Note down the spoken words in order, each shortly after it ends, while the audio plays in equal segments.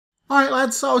Alright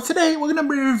lads, so today we're going to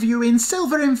be reviewing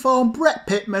Silver Inform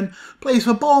Pitman. Plays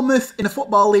for Bournemouth in the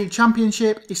Football League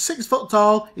Championship. He's 6 foot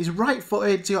tall, he's right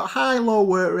footed, he's got high-low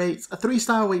work rates, a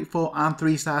 3-star weak foot and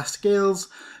 3-star skills.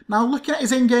 Now looking at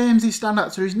his in-games, he stands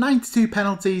out to his 92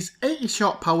 penalties, 80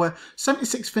 shot power,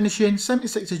 76 finishing,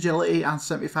 76 agility and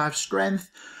 75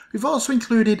 strength. We've also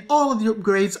included all of the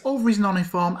upgrades over his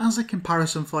non-inform as a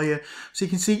comparison for you, so you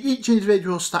can see each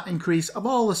individual stat increase of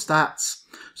all the stats.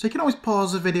 So you can always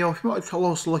pause the video if you want a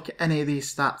closer look at any of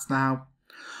these stats now.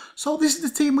 So this is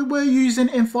the team we were using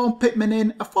Inform Pitman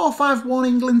in, a 4-5-1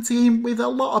 England team with a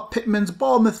lot of Pitman's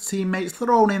Bournemouth teammates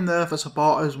thrown in there for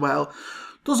support as well.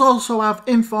 Does also have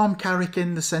Inform Carrick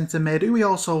in the centre mid, who we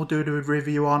also do a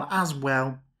review on as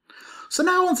well. So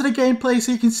now onto the gameplay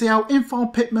so you can see how Inform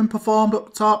Pitman performed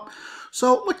up top.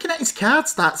 So looking at his card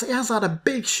stats, he has had a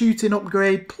big shooting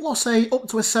upgrade, +8 up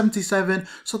to a 77,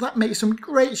 so that makes some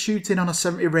great shooting on a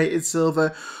 70 rated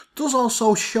silver. Does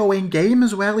also show in game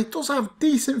as well, he does have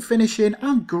decent finishing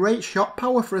and great shot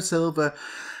power for a silver.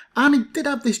 And he did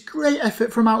have this great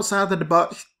effort from outside of the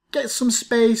box, gets some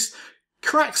space,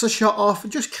 cracks a shot off,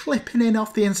 just clipping in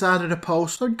off the inside of the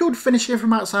post. So good finishing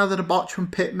from outside of the box from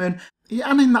Pitman.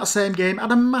 And in that same game,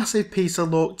 had a massive piece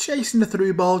of luck, chasing the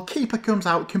through ball, keeper comes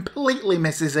out, completely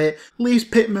misses it, leaves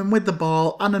Pitman with the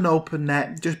ball and an open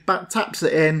net, just back taps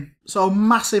it in. So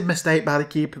massive mistake by the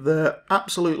keeper there,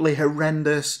 absolutely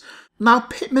horrendous. Now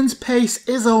Pitman's pace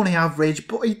is only average,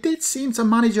 but he did seem to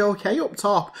manage okay up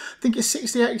top. I think it's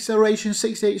 68 acceleration,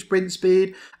 68 sprint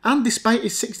speed, and despite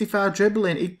his 65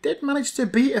 dribbling, he did manage to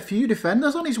beat a few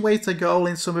defenders on his way to goal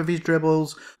in some of his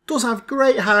dribbles. Does have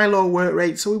great high-low work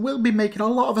rate, so he will be making a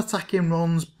lot of attacking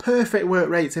runs, perfect work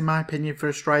rates in my opinion for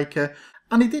a striker.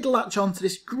 And he did latch on to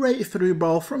this great through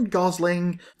ball from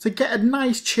Gosling to get a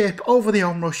nice chip over the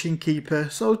onrushing keeper.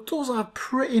 So it does have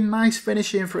pretty nice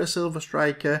finishing for a silver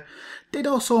striker. Did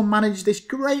also manage this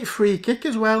great free kick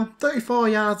as well, 34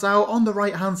 yards out on the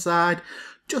right hand side.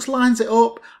 Just lines it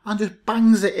up and just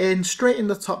bangs it in straight in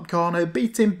the top corner,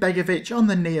 beating Begovic on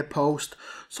the near post.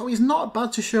 So he's not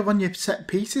bad to shove on your set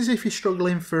pieces if you're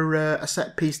struggling for a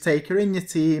set piece taker in your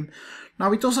team. Now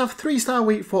he does have 3-star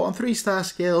weak foot and 3-star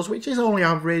skills, which is only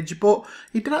average, but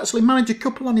he did actually manage a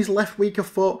couple on his left weaker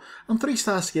foot, and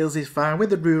 3-star skills is fine with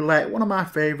the roulette, one of my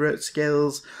favourite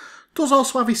skills. Does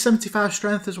also have his 75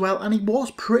 strength as well, and he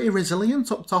was pretty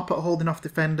resilient up top at holding off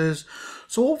defenders.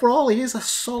 So overall he is a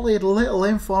solid little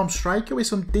Inform striker with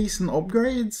some decent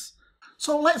upgrades.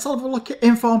 So let's have a look at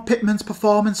Inform Pitman's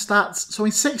performance stats. So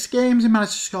in 6 games he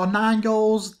managed to score 9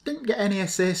 goals, didn't get any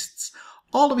assists.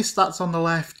 All of his stats on the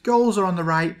left, goals are on the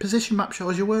right, position map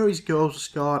shows you where his goals were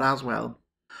scored as well.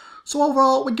 So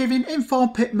overall we're giving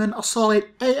Inform Pitman a solid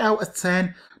 8 out of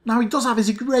 10. Now he does have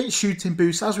his great shooting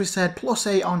boost, as we said,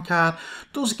 +8 on card,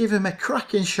 does give him a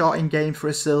cracking shot in game for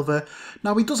a silver.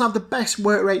 Now he does have the best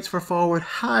work rates for a forward,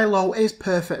 high-low is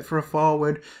perfect for a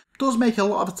forward, does make a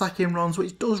lot of attacking runs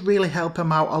which does really help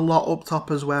him out a lot up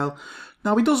top as well.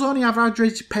 Now he does only have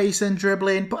average pace and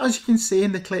dribbling, but as you can see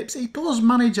in the clips, he does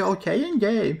manage okay in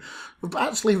game. We've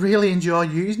actually really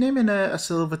enjoyed using him in a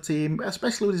silver team,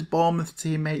 especially with his Bournemouth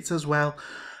teammates as well.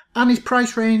 And his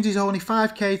price range is only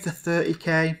 5k to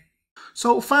 30k.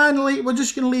 So finally, we're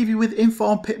just going to leave you with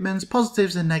Inform Pitman's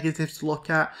positives and negatives to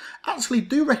look at. Actually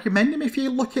do recommend him if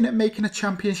you're looking at making a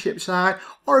championship side,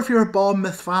 or if you're a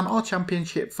Bournemouth fan or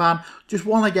championship fan, just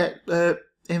want to get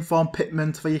Inform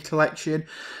Pitman for your collection.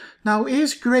 Now, he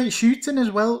is great shooting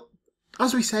as well.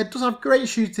 As we said, does have great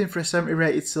shooting for a 70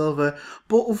 rated silver,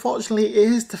 but unfortunately it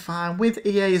is to find with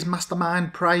EA's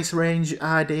mastermind price range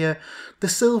idea. The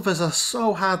silvers are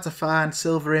so hard to find,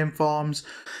 silver informs.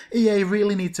 EA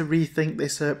really need to rethink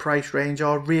this price range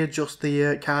or readjust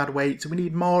the card weights. We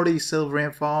need more of these silver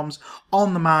informs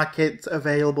on the market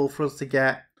available for us to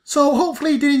get. So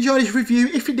hopefully you did enjoy this review.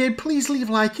 If you did, please leave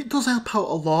a like, it does help out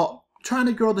a lot. Trying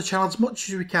to grow the channel as much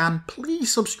as we can.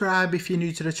 Please subscribe if you're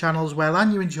new to the channel as well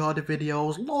and you enjoy the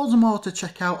videos. Loads more to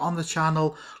check out on the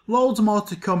channel, loads more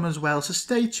to come as well, so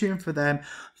stay tuned for them.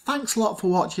 Thanks a lot for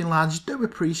watching lads, do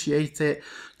appreciate it.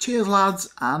 Cheers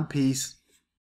lads and peace.